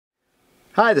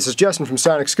Hi, this is Justin from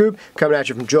SonicScoop, coming at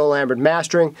you from Joel Lambert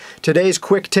Mastering. Today's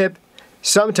quick tip: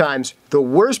 sometimes the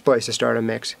worst place to start a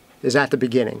mix is at the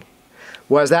beginning.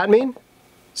 What does that mean?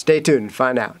 Stay tuned and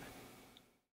find out.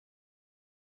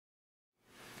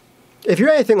 If you're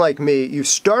anything like me, you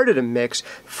started a mix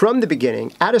from the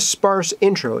beginning at a sparse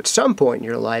intro at some point in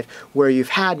your life where you've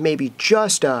had maybe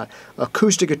just a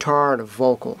acoustic guitar and a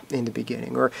vocal in the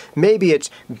beginning, or maybe it's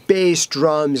bass,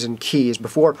 drums, and keys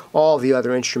before all the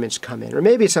other instruments come in, or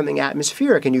maybe it's something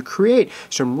atmospheric and you create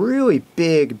some really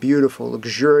big, beautiful,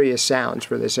 luxurious sounds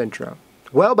for this intro.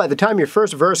 Well, by the time your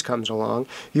first verse comes along,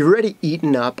 you've already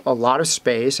eaten up a lot of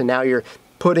space, and now you're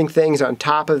putting things on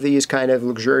top of these kind of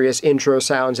luxurious intro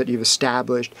sounds that you've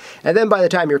established. And then by the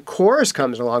time your chorus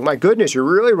comes along, my goodness, you're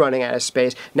really running out of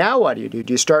space. Now what do? Do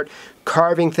you start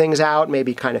carving things out,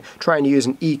 maybe kind of trying to use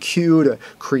an EQ to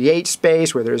create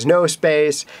space where there's no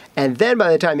space? And then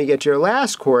by the time you get to your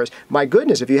last chorus, my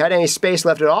goodness, if you had any space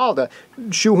left at all to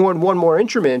shoehorn one more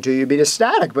instrument into, you'd be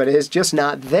ecstatic, but it's just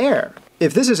not there.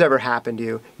 If this has ever happened to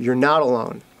you, you're not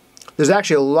alone. There's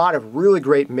actually a lot of really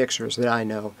great mixers that I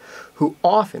know who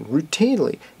often,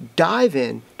 routinely, dive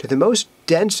in to the most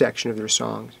dense section of their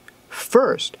songs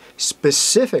first,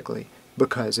 specifically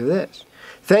because of this.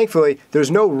 Thankfully,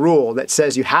 there's no rule that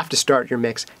says you have to start your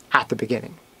mix at the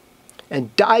beginning.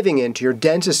 And diving into your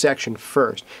densest section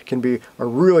first can be a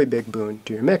really big boon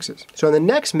to your mixes. So in the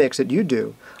next mix that you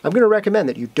do, I'm going to recommend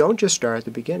that you don't just start at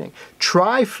the beginning.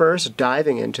 Try first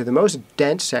diving into the most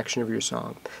dense section of your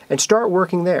song and start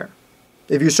working there.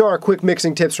 If you saw our quick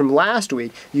mixing tips from last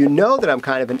week, you know that I'm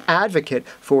kind of an advocate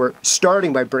for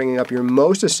starting by bringing up your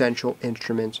most essential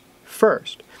instruments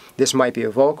first. This might be a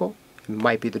vocal, it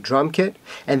might be the drum kit,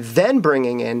 and then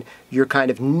bringing in your kind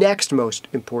of next most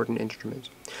important instruments.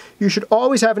 You should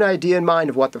always have an idea in mind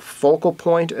of what the focal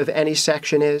point of any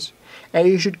section is, and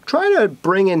you should try to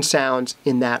bring in sounds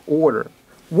in that order.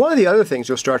 One of the other things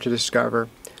you'll start to discover,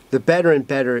 the better and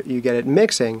better you get at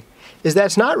mixing, is that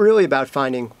it's not really about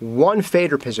finding one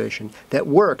fader position that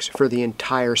works for the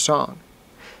entire song.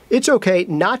 It's okay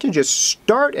not to just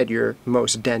start at your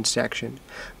most dense section,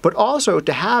 but also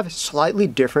to have slightly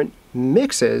different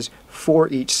mixes for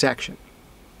each section.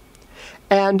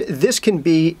 And this can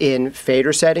be in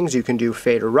fader settings. You can do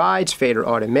fader rides, fader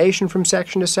automation from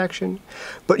section to section,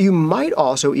 but you might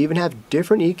also even have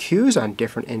different EQs on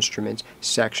different instruments,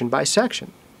 section by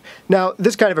section. Now,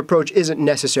 this kind of approach isn't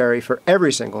necessary for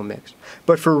every single mix,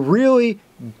 but for really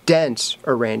dense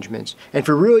arrangements and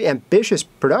for really ambitious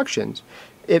productions,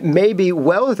 it may be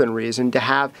well within reason to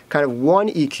have kind of one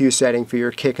EQ setting for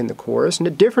your kick in the chorus and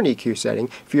a different EQ setting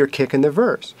for your kick in the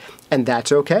verse. And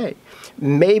that's okay.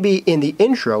 Maybe in the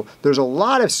intro, there's a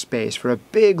lot of space for a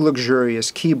big,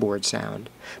 luxurious keyboard sound.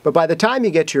 But by the time you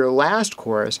get to your last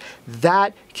chorus,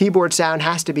 that keyboard sound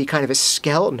has to be kind of a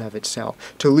skeleton of itself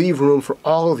to leave room for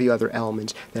all of the other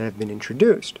elements that have been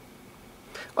introduced.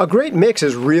 A great mix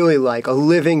is really like a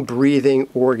living, breathing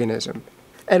organism.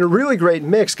 And a really great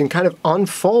mix can kind of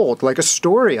unfold like a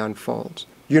story unfolds.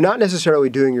 You're not necessarily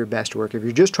doing your best work if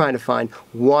you're just trying to find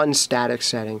one static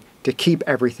setting to keep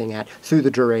everything at through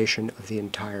the duration of the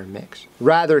entire mix.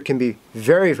 Rather, it can be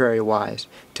very, very wise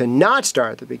to not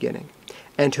start at the beginning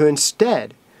and to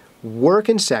instead work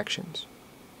in sections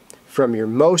from your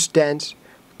most dense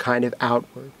kind of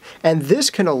outward. And this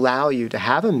can allow you to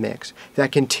have a mix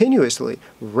that continuously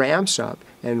ramps up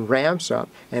and ramps up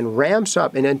and ramps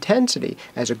up in intensity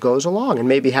as it goes along, and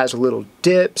maybe has little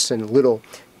dips and little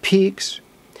peaks.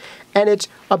 And it's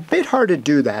a bit hard to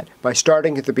do that by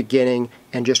starting at the beginning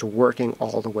and just working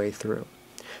all the way through.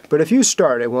 But if you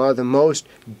start at one of the most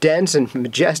dense and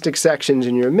majestic sections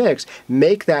in your mix,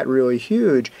 make that really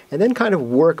huge, and then kind of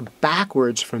work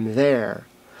backwards from there.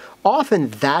 Often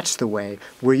that's the way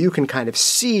where you can kind of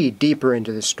see deeper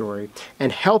into the story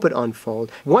and help it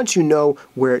unfold. Once you know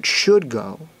where it should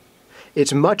go,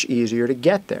 it's much easier to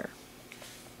get there.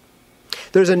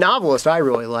 There's a novelist I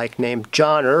really like named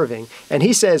John Irving, and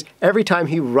he says every time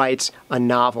he writes a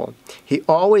novel, he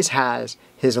always has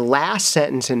his last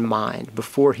sentence in mind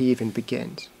before he even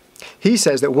begins. He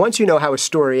says that once you know how a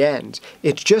story ends,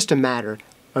 it's just a matter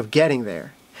of getting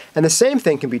there. And the same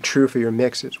thing can be true for your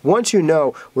mixes. Once you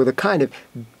know where the kind of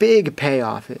big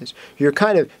payoff is, your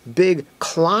kind of big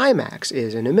climax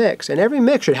is in a mix, and every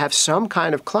mix should have some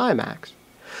kind of climax.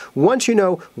 Once you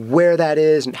know where that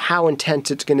is and how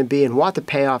intense it's going to be and what the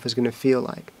payoff is going to feel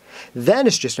like, then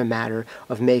it's just a matter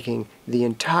of making the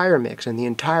entire mix and the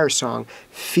entire song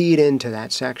feed into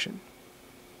that section.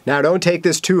 Now, don't take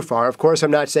this too far. Of course,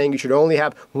 I'm not saying you should only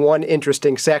have one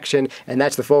interesting section and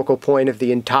that's the focal point of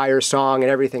the entire song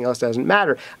and everything else doesn't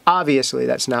matter. Obviously,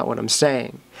 that's not what I'm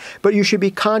saying. But you should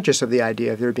be conscious of the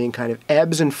idea of there being kind of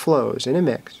ebbs and flows in a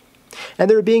mix. And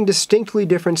there being distinctly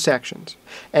different sections.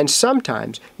 And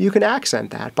sometimes you can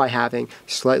accent that by having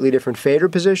slightly different fader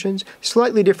positions,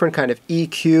 slightly different kind of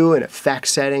EQ and effect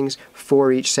settings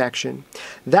for each section.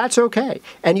 That's okay.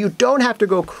 And you don't have to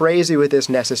go crazy with this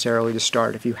necessarily to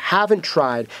start. If you haven't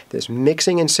tried this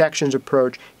mixing in sections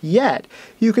approach yet,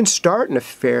 you can start in a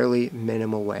fairly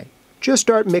minimal way. Just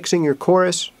start mixing your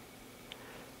chorus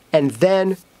and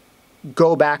then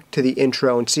go back to the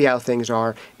intro and see how things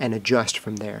are and adjust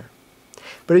from there.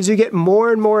 But as you get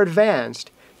more and more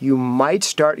advanced, you might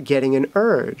start getting an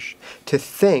urge to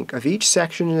think of each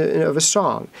section of a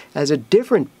song as a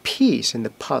different piece in the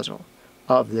puzzle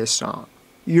of this song.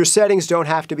 Your settings don't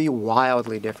have to be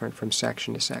wildly different from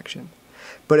section to section.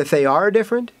 But if they are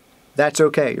different, that's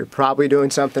okay. You're probably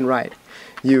doing something right.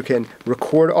 You can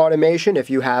record automation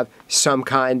if you have some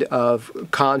kind of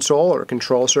console or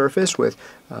control surface with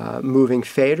moving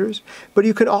faders. But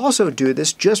you can also do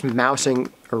this just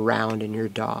mousing around in your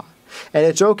DAW. And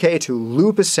it's okay to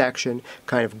loop a section,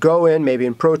 kind of go in, maybe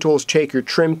in Pro Tools, take your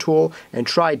trim tool, and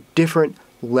try different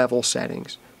level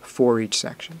settings for each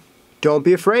section. Don't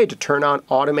be afraid to turn on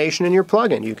automation in your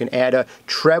plugin. You can add a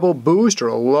treble boost or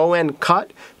a low-end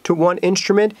cut to one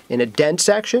instrument in a dense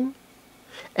section,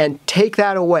 and take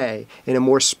that away in a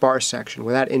more sparse section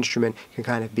where that instrument can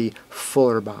kind of be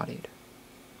fuller bodied.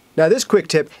 Now, this quick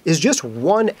tip is just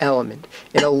one element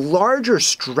in a larger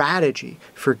strategy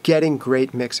for getting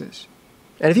great mixes.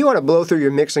 And if you want to blow through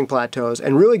your mixing plateaus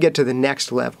and really get to the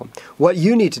next level, what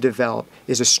you need to develop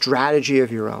is a strategy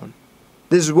of your own.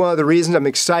 This is one of the reasons I'm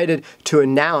excited to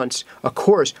announce a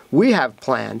course we have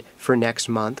planned for next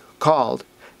month called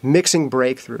Mixing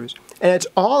Breakthroughs. And it's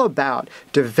all about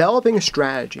developing a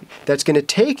strategy that's going to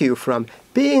take you from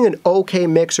being an okay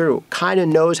mixer who kind of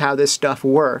knows how this stuff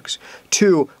works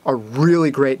to a really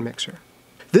great mixer.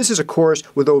 This is a course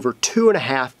with over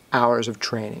 2.5 hours of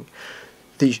training.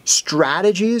 The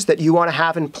strategies that you want to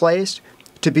have in place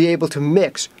to be able to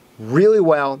mix really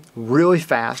well, really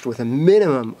fast, with a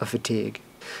minimum of fatigue,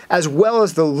 as well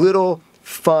as the little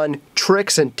fun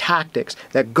tricks and tactics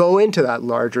that go into that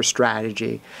larger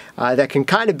strategy that can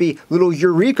kind of be little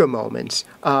eureka moments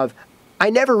of, I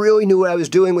never really knew what I was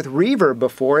doing with reverb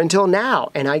before until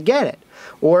now, and I get it.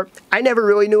 Or, I never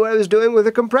really knew what I was doing with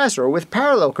a compressor or with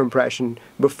parallel compression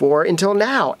before until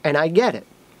now, and I get it.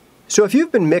 So if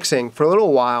you've been mixing for a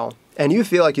little while, and you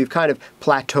feel like you've kind of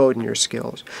plateaued in your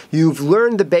skills. You've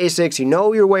learned the basics, you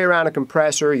know your way around a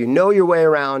compressor, you know your way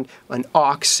around an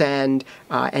aux send,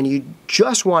 and you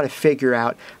just want to figure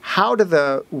out how do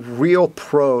the real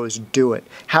pros do it?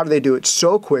 How do they do it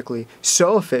so quickly,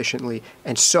 so efficiently,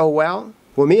 and so well?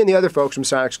 Well, me and the other folks from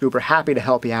SonicScoop are happy to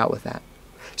help you out with that.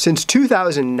 Since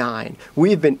 2009,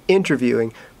 we've been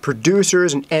interviewing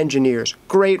producers and engineers,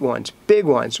 great ones, big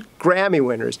ones, Grammy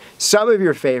winners, some of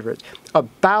your favorites,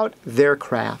 about their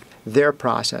craft, their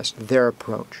process, their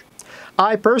approach.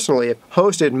 I personally have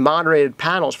hosted and moderated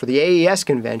panels for the AES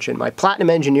convention, my Platinum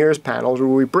Engineers panels, where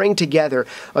we bring together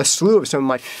a slew of some of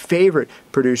my favorite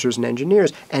producers and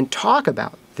engineers and talk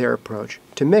about their approach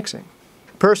to mixing.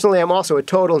 Personally, I'm also a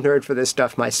total nerd for this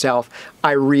stuff myself.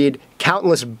 I read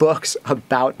countless books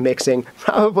about mixing.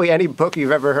 Probably any book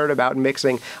you've ever heard about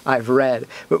mixing, I've read.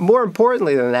 But more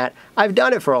importantly than that, I've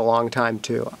done it for a long time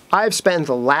too. I've spent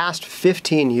the last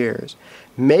 15 years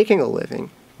making a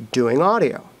living doing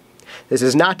audio. This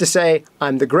is not to say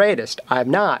I'm the greatest.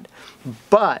 I'm not.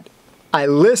 But I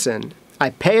listen, I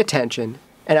pay attention,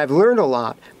 and I've learned a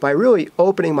lot by really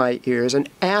opening my ears and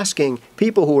asking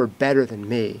people who are better than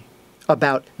me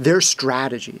about their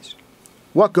strategies,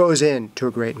 what goes into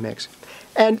a great mix.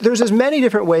 And there's as many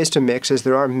different ways to mix as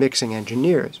there are mixing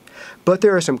engineers, but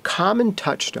there are some common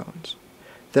touchstones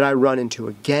that I run into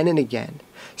again and again,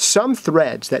 some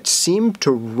threads that seem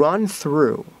to run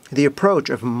through the approach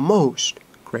of most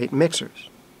great mixers.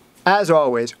 As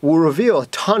always, we'll reveal a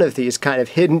ton of these kind of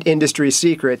hidden industry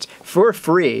secrets for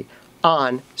free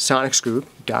on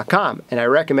SonicScoop.com. And I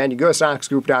recommend you go to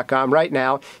SonicScoop.com right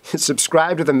now,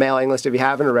 subscribe to the mailing list if you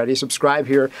haven't already, subscribe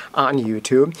here on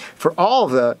YouTube for all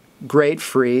of the great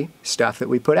free stuff that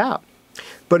we put out.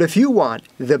 But if you want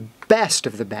the best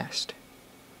of the best,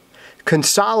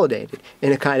 consolidated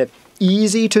in a kind of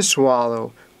easy to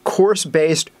swallow,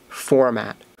 course-based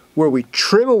format, where we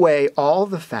trim away all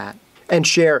the fat and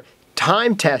share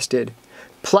time-tested,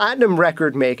 platinum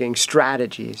record-making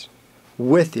strategies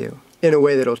with you in a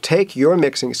way that'll take your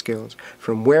mixing skills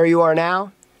from where you are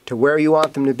now to where you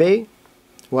want them to be,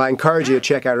 Well, I encourage you to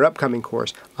check out our upcoming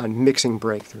course on mixing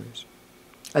breakthroughs.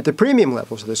 At the premium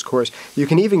levels of this course, you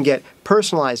can even get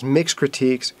personalized mix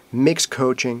critiques, mix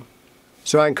coaching.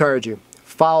 So I encourage you,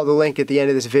 follow the link at the end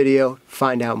of this video,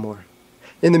 find out more.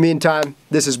 In the meantime,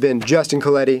 this has been Justin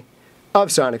Coletti of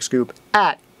SonicScoop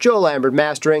at Joe Lambert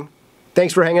Mastering.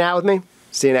 Thanks for hanging out with me.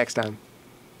 See you next time.